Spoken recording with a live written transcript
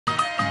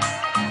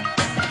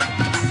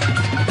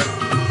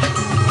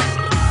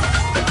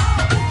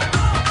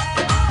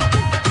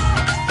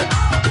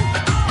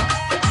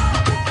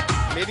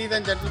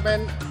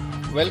gentlemen,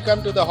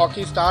 welcome to the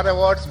Hockey Star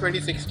Awards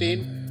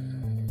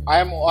 2016. I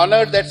am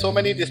honored that so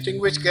many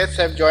distinguished guests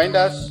have joined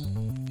us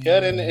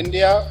here in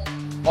India.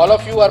 All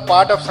of you are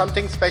part of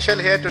something special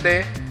here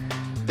today.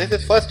 This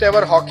is first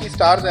ever Hockey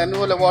Stars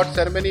annual award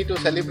ceremony to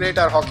celebrate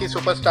our hockey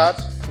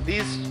superstars.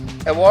 These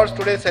awards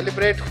today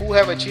celebrate who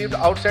have achieved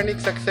outstanding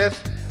success,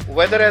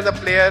 whether as a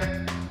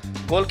player,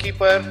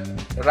 goalkeeper,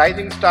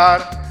 rising star,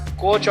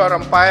 coach or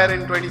umpire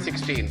in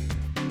 2016.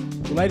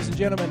 Well, ladies and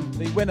gentlemen,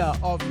 the winner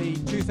of the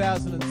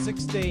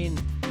 2016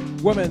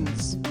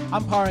 Women's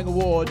Umpiring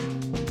Award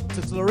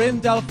is Lorraine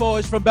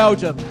Delforge from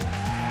Belgium.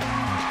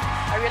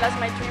 I realized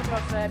my dream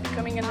of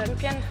becoming an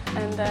Olympian,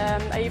 and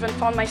I even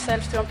found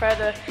myself to umpire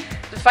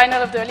the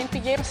final of the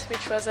Olympic Games,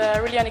 which was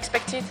really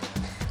unexpected.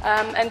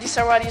 And this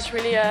award is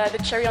really the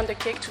cherry on the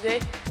cake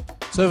today.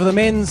 So for the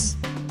Men's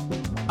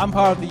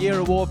Umpire of the Year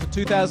Award for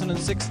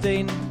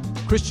 2016,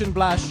 Christian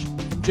Blasch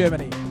from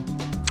Germany.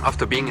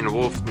 After being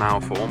involved now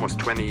for almost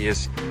 20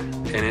 years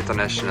in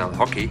international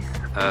hockey,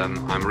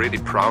 I'm really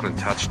proud and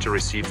touched to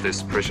receive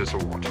this precious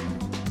award.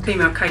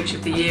 Female Coach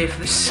of the Year for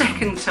the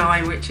second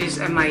time, which is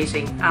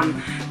amazing.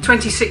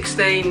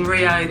 2016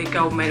 Rio, the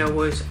gold medal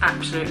was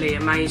absolutely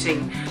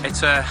amazing.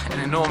 It's an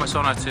enormous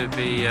honour to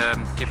be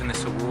given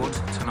this award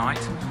tonight,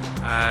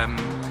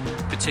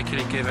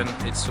 particularly given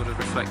it's sort of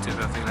reflective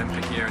of the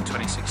Olympic year in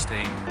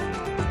 2016.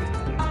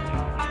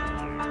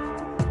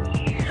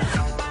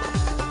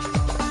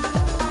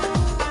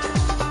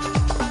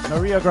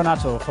 Maria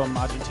Granato from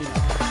Argentina.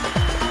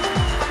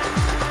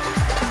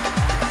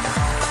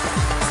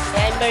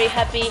 I'm very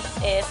happy.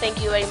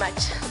 Thank you very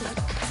much.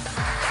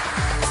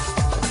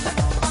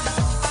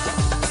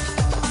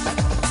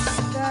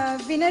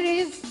 The winner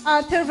is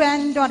Arthur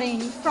van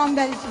Doren from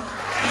Belgium.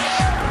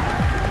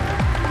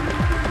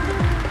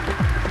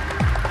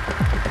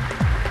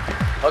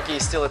 Hockey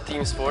is still a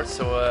team sport,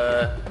 so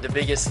the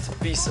biggest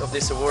piece of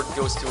this award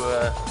goes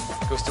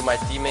to my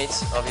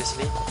teammates,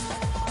 obviously.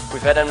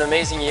 We've had an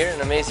amazing year,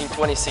 an amazing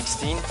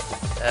 2016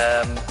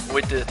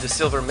 with the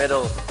silver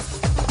medal.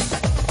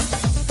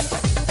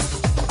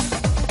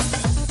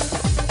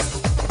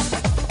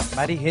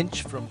 Maddie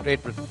Hinch from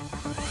Great Britain.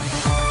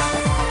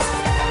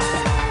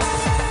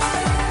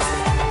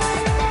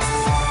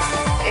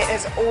 It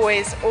has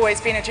always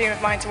been a dream of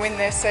mine to win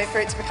this, so for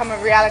it to become a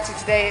reality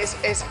today is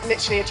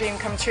literally a dream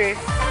come true.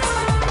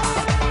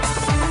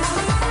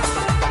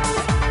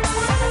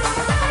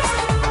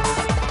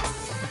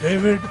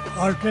 David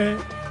Arte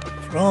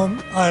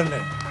from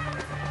Ireland.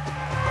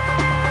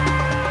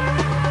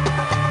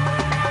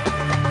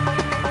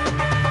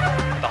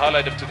 The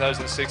highlight of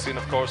 2016,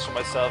 of course, for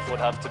myself would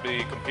have to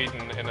be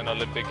competing in an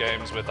Olympic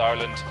Games with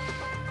Ireland,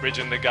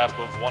 bridging the gap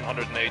of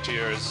 108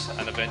 years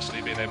and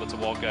eventually being able to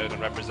walk out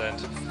and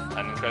represent.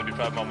 An incredibly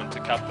proud moment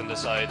to captain the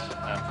side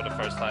for the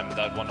first time in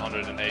that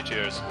 108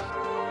 years.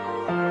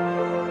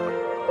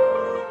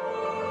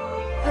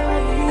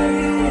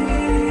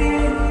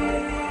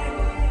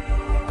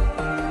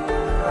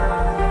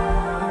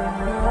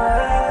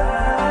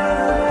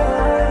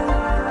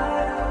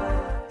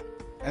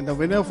 And the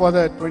winner for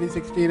the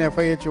 2016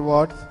 FIH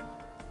Awards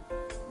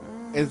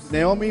is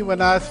Naomi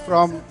Vanas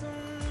from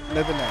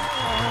Netherlands.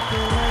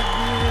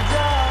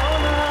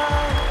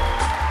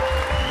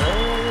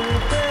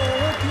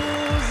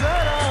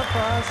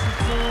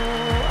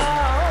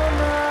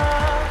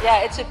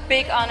 Yeah, it's a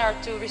big honor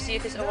to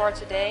receive this award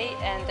today,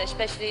 and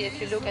especially if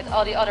you look at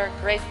all the other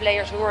great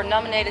players who were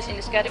nominated in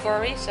this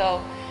category,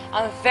 so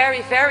I'm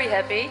very, very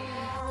happy.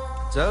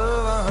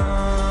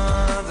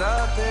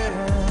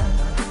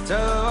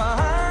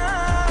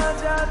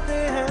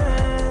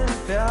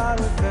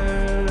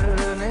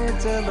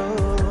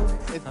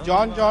 It's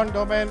John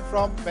Domain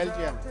from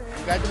Belgium.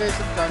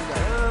 Congratulations, John.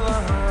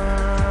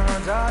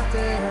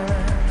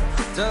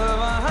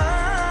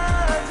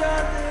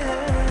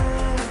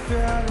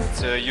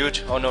 It's a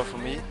huge honor for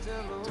me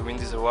to win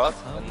this award,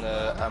 and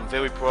I'm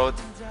very proud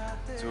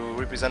to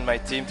represent my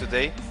team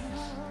today.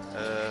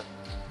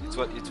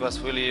 It was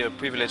really a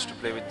privilege to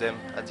play with them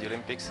at the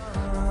Olympics.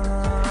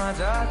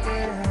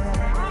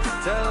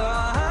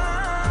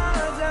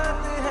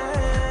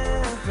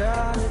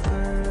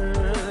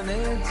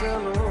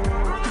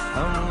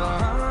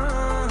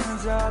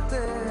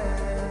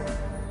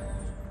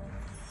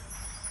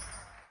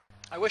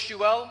 I wish you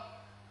well.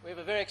 We have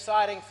a very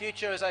exciting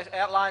future, as I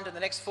outlined, in the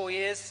next 4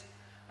 years,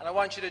 and I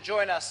want you to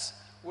join us,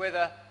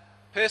 whether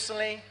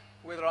personally,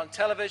 whether on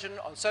television,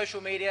 on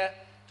social media,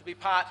 to be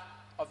part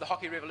of the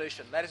hockey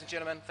revolution. Ladies and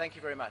gentlemen, thank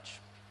you very much.